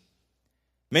this.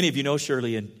 Many of you know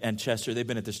Shirley and Chester. They've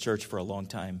been at this church for a long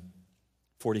time,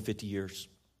 40, 50 years.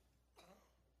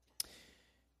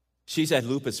 She's had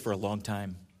lupus for a long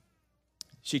time.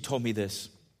 She told me this.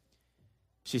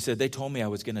 She said, they told me I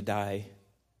was going to die,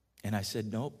 and I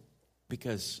said, nope,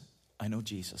 because I know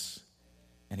Jesus,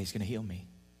 and he's going to heal me.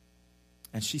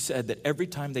 And she said that every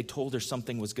time they told her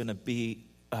something was going to be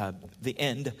the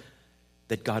end,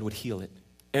 that God would heal it.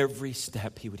 Every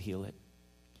step, he would heal it.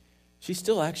 She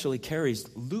still actually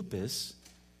carries lupus,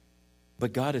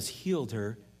 but God has healed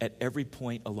her at every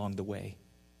point along the way.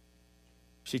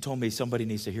 She told me somebody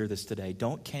needs to hear this today.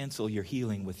 Don't cancel your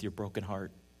healing with your broken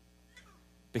heart.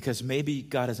 Because maybe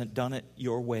God hasn't done it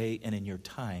your way and in your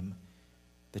time,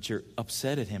 that you're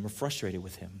upset at him or frustrated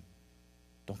with him.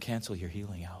 Don't cancel your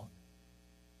healing out.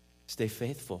 Stay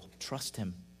faithful. Trust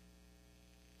him.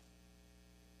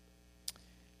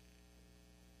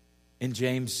 In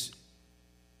James,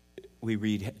 we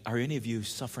read, are any of you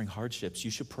suffering hardships?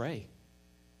 You should pray.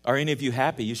 Are any of you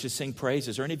happy? You should sing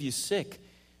praises. Are any of you sick?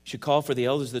 You should call for the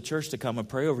elders of the church to come and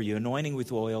pray over you, anointing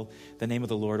with oil the name of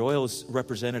the Lord. Oil is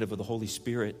representative of the Holy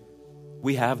Spirit.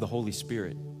 We have the Holy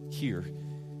Spirit here.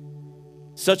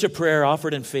 Such a prayer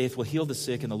offered in faith will heal the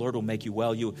sick, and the Lord will make you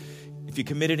well. If you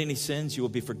committed any sins, you will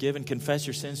be forgiven. Confess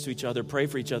your sins to each other. Pray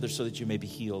for each other so that you may be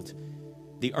healed.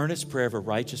 The earnest prayer of a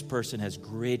righteous person has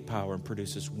great power and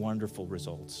produces wonderful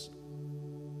results.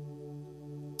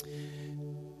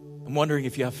 I'm wondering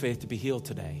if you have faith to be healed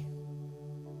today.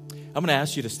 I'm going to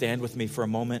ask you to stand with me for a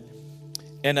moment.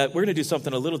 And we're going to do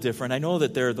something a little different. I know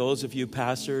that there are those of you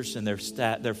pastors and their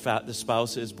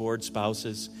spouses, board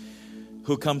spouses,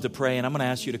 who come to pray. And I'm going to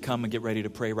ask you to come and get ready to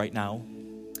pray right now.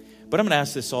 But I'm going to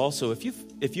ask this also. If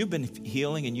you've been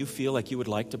healing and you feel like you would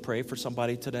like to pray for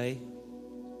somebody today,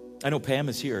 I know Pam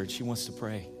is here. She wants to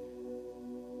pray.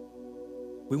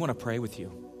 We want to pray with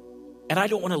you. And I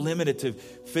don't want to limit it to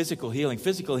physical healing.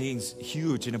 Physical healing is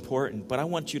huge and important. But I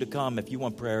want you to come if you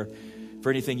want prayer for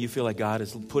anything you feel like God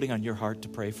is putting on your heart to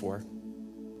pray for.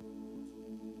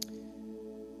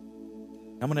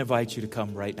 I'm going to invite you to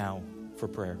come right now for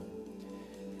prayer.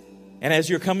 And as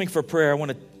you're coming for prayer, I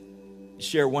want to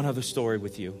share one other story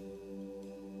with you.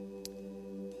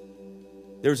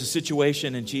 There was a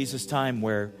situation in Jesus' time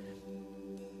where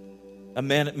a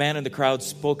man in the crowd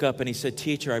spoke up and he said,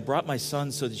 "Teacher, I brought my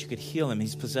son so that you could heal him.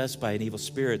 He's possessed by an evil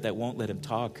spirit that won't let him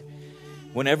talk.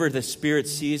 Whenever the spirit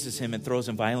seizes him and throws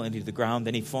him violently to the ground,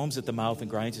 then he foams at the mouth and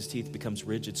grinds his teeth, becomes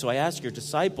rigid. So I asked your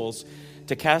disciples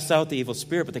to cast out the evil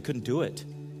spirit, but they couldn't do it."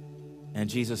 And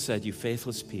Jesus said, "You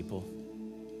faithless people,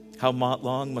 how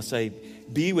long must I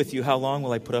be with you? How long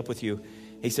will I put up with you?"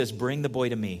 He says, "Bring the boy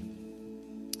to me."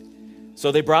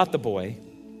 So they brought the boy.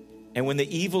 And when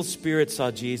the evil spirit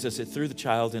saw Jesus, it threw the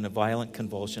child in a violent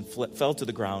convulsion, fell to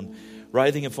the ground,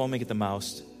 writhing and foaming at the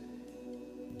mouth.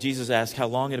 Jesus asked how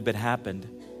long it had been happened.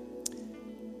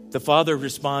 The father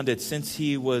responded, "Since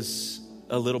he was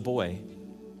a little boy.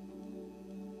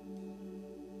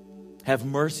 Have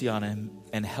mercy on him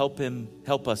and help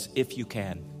us if you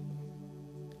can."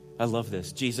 I love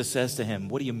this. Jesus says to him,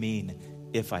 "What do you mean,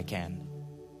 if I can?"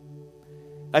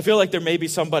 I feel like there may be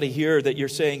somebody here that you're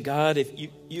saying, "God, if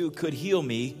you could heal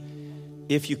me,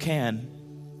 if you can."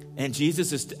 And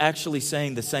Jesus is actually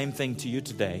saying the same thing to you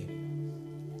today.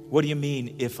 What do you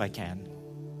mean, if I can?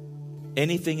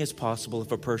 Anything is possible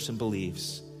if a person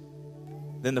believes.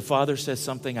 Then the Father says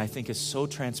something I think is so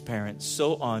transparent,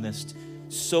 so honest,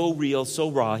 so real,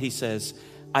 so raw. He says,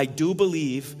 "I do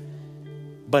believe,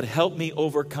 but help me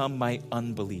overcome my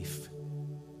unbelief."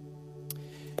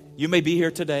 You may be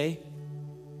here today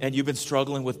and you've been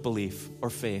struggling with belief or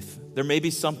faith. There may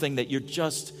be something that you're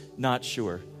just not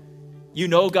sure. You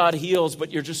know God heals,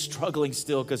 but you're just struggling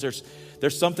still because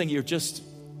there's something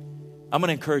I'm going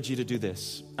to encourage you to do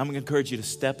this. I'm going to encourage you to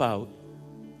step out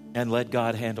and let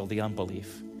God handle the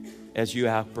unbelief as you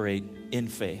operate in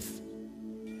faith.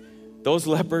 Those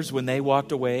lepers, when they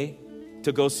walked away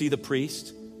to go see the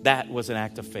priest, that was an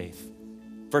act of faith.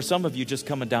 For some of you, just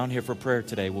coming down here for prayer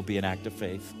today will be an act of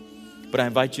faith. But I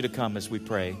invite you to come as we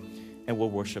pray and we'll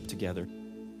worship together.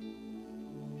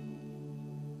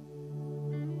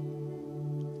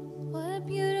 What a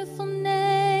beautiful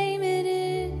name it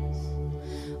is.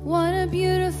 What a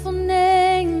beautiful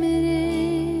name it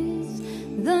is.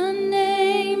 The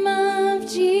name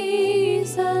of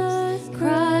Jesus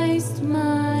Christ,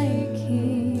 my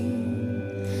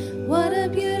King. What a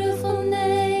beautiful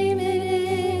name it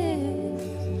is.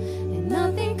 And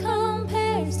nothing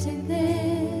compares to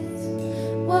this.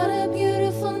 What a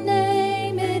beautiful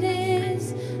name it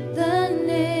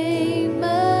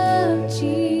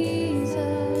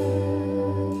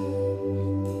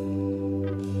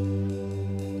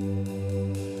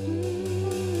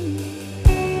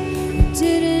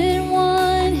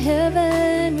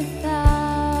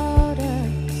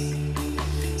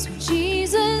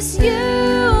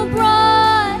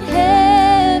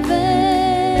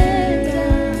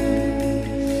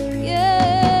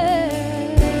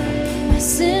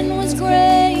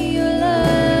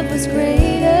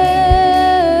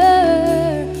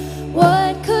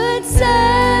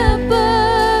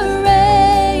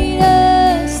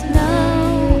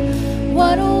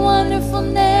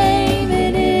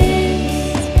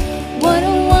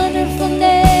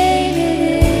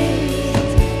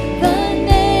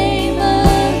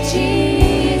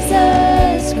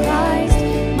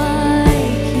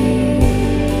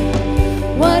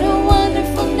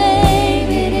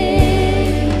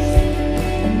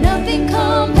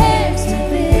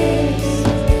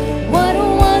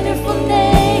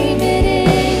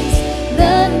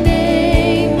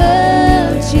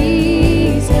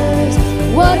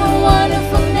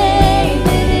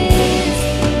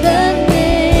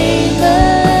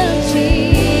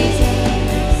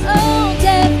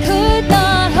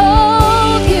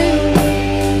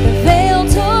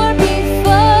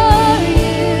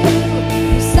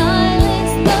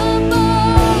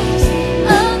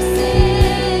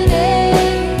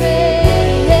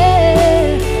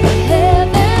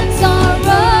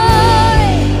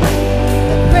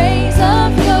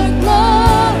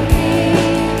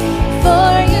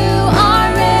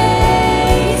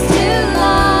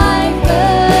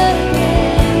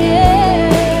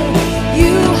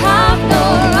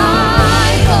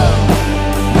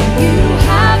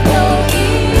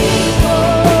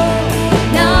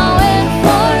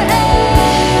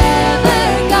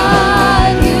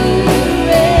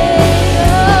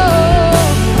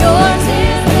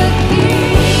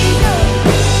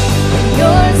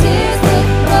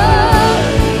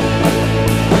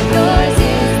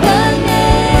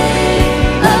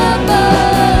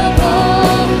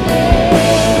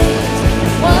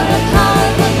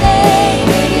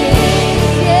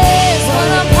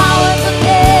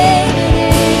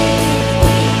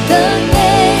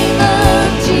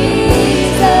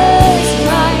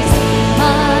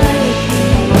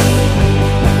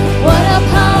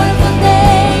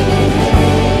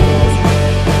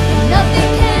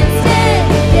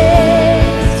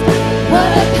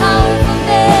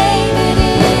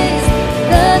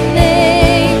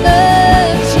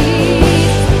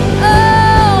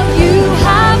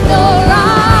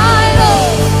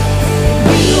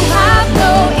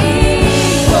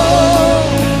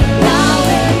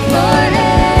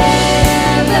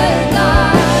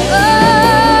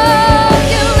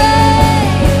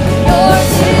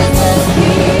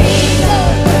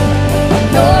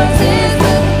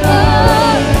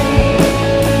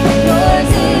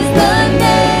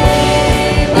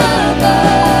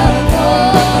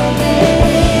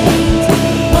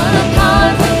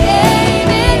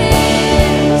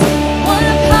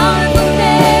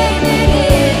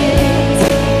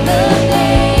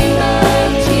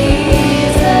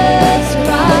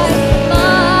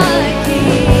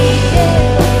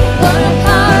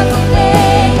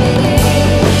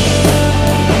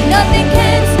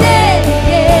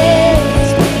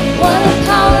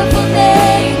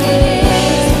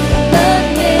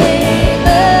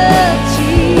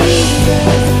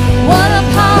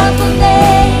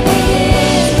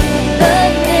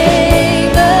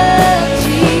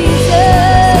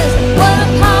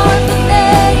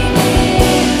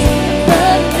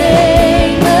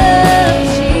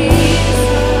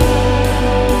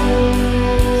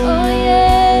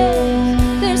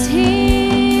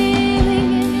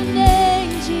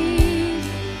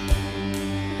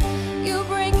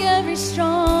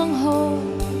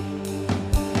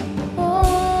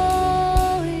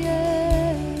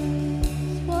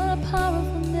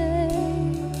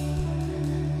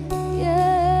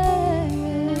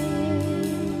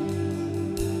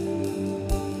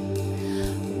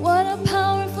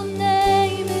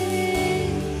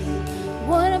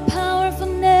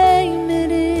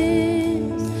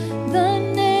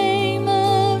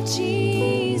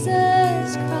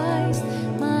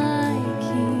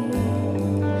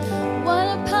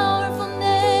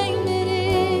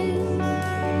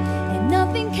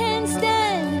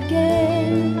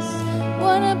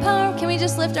What a power. Can we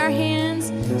just lift our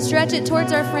hands, stretch it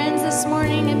towards our friends this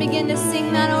morning, and begin to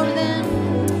sing that over them?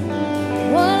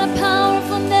 What a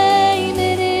powerful name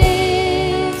it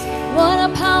is. What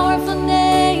a powerful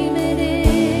name it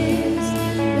is.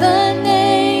 The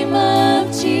name of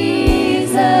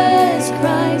Jesus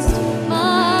Christ,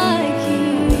 my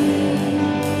King.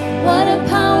 What a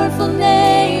powerful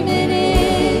name it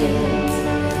is.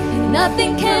 And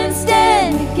nothing can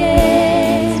stand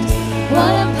against.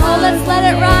 What a power. Let's let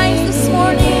it rise this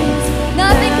morning.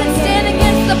 Nothing can stand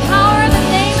against the power of the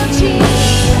name of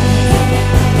Jesus.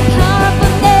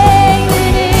 Powerful name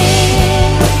it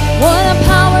is. What a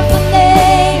powerful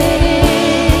name it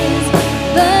is.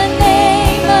 The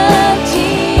name of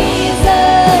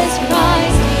Jesus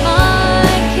Christ, my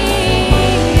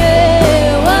King.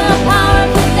 Yeah. What a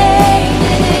powerful name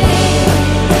it is.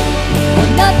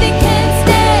 Nothing can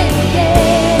stand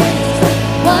against.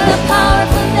 What a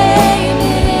powerful name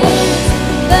it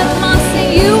is. Let them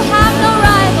sing. You have no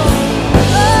rival.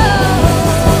 Oh,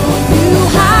 you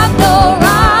have no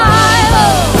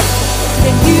rival.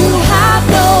 And you have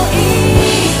no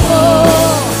equal.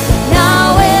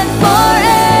 Now and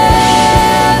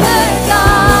forever,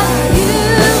 God, you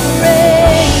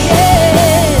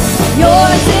reign.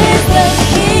 Yours is the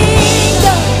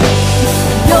kingdom.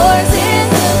 Yours is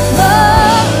the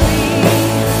glory.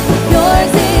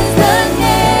 Yours is the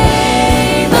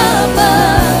name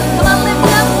above. Come on,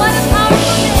 lift up. What a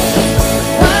powerful name.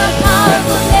 What a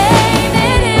powerful name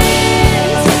it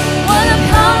is. What a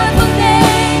powerful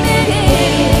name it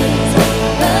is.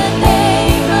 The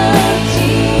name of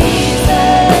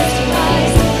Jesus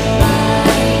Christ, my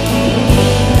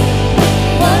King.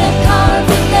 What a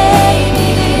powerful name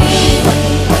it is.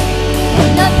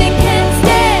 And nothing can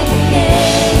stand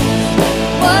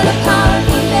against. What a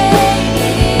powerful name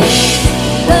it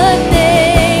is. The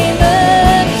name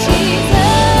of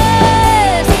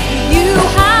Jesus. You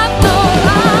have no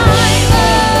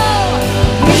rival.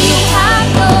 You have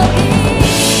no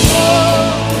equal.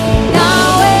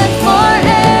 Now and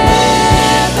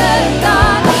forever,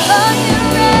 God, oh, you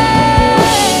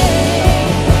reign.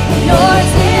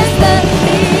 Yours is the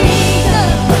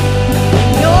kingdom.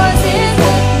 Yours is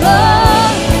the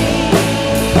glory.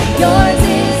 Yours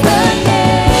is the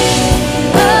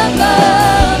name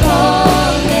above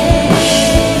all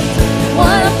names.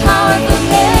 What a powerful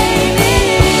name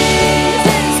it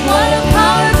is. What a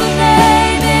powerful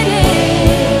name it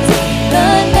is.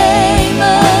 The name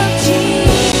of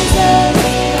Jesus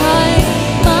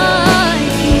Christ, my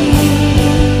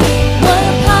King. What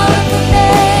a powerful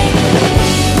name it is.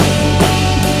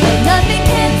 Nothing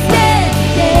can stand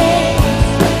against.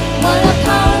 What a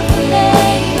powerful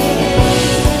name it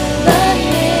is. The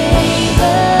name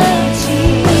of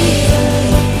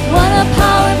Jesus. What a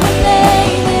powerful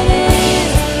name it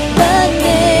is. The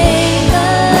name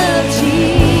of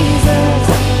Jesus.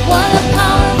 What a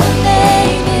powerful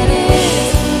name it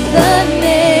is. The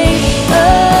name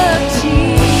of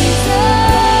Jesus.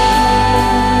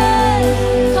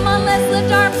 Come on, let's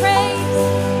lift our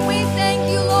praise. We thank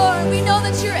you, Lord. We know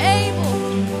that you're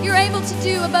able. You're able to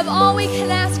do above all we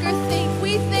can ask or think.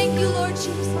 We thank you, Lord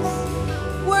Jesus.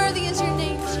 Worthy is your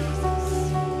name,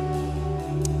 Jesus.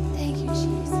 Thank you,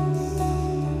 Jesus.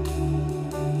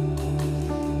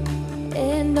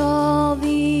 And all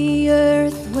the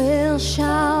earth will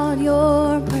shout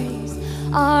your praise.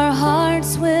 Our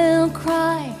hearts will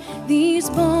cry. These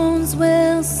bones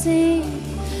will sing.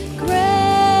 Great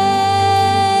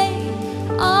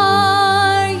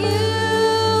are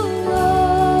you,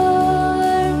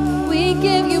 Lord. We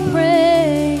give you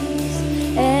praise.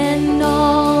 And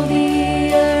all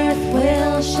the earth will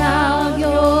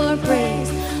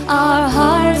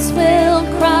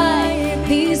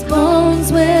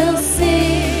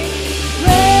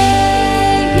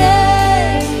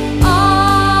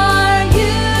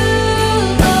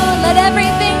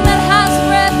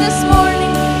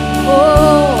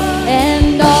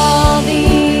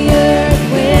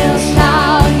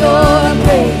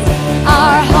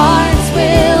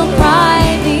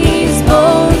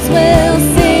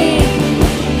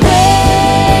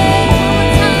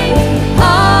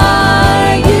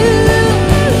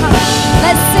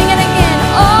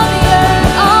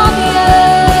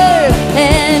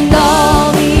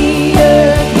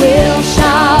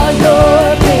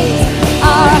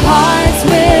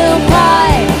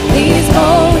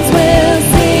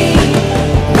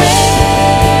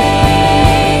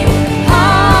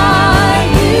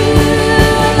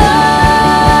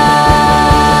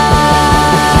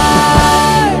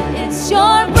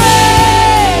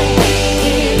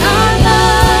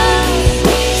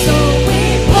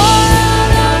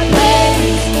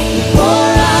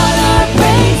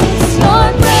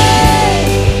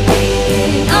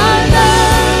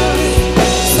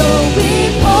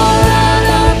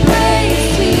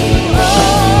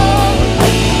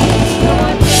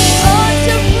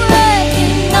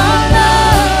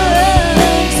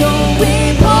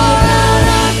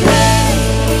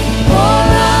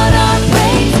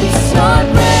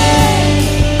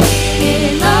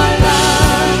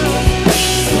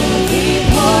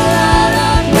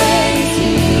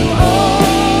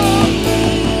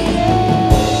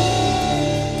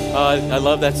I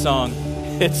love that song.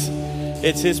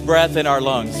 It's his breath in our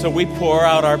lungs. So we pour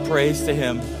out our praise to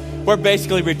him. We're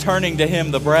basically returning to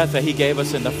him the breath that he gave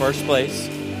us in the first place.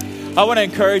 I want to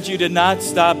encourage you to not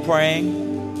stop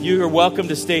praying. You are welcome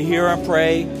to stay here and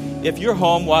pray. If you're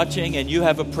home watching and you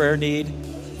have a prayer need,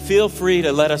 feel free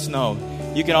to let us know.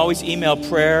 You can always email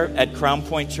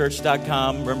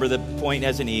prayer@crownpointchurch.com. Remember, the point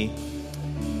has an E.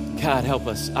 God, help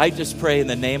us. I just pray in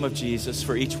the name of Jesus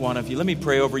for each one of you. Let me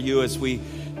pray over you as we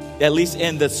at least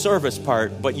end the service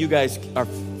part, but you guys are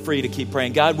free to keep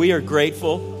praying. God, we are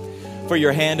grateful for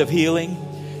your hand of healing.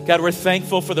 God, we're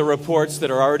thankful for the reports that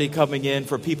are already coming in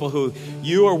for people who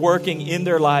you are working in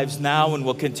their lives now and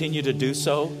will continue to do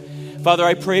so. Father,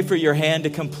 I pray for your hand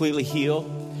to completely heal.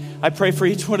 I pray for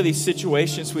each one of these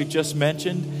situations we've just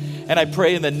mentioned. And I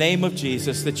pray in the name of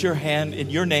Jesus that your hand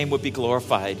and your name would be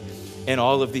glorified in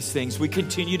all of these things. We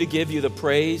continue to give you the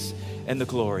praise and the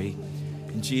glory.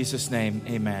 In Jesus' name,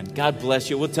 amen. God bless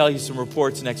you. We'll tell you some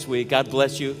reports next week. God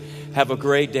bless you. Have a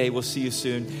great day. We'll see you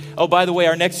soon. Oh, by the way,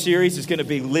 our next series is going to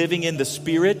be Living in the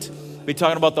Spirit. We'll be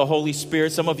talking about the Holy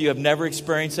Spirit. Some of you have never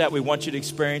experienced that. We want you to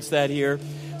experience that here.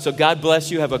 So God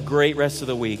bless you. Have a great rest of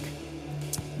the week.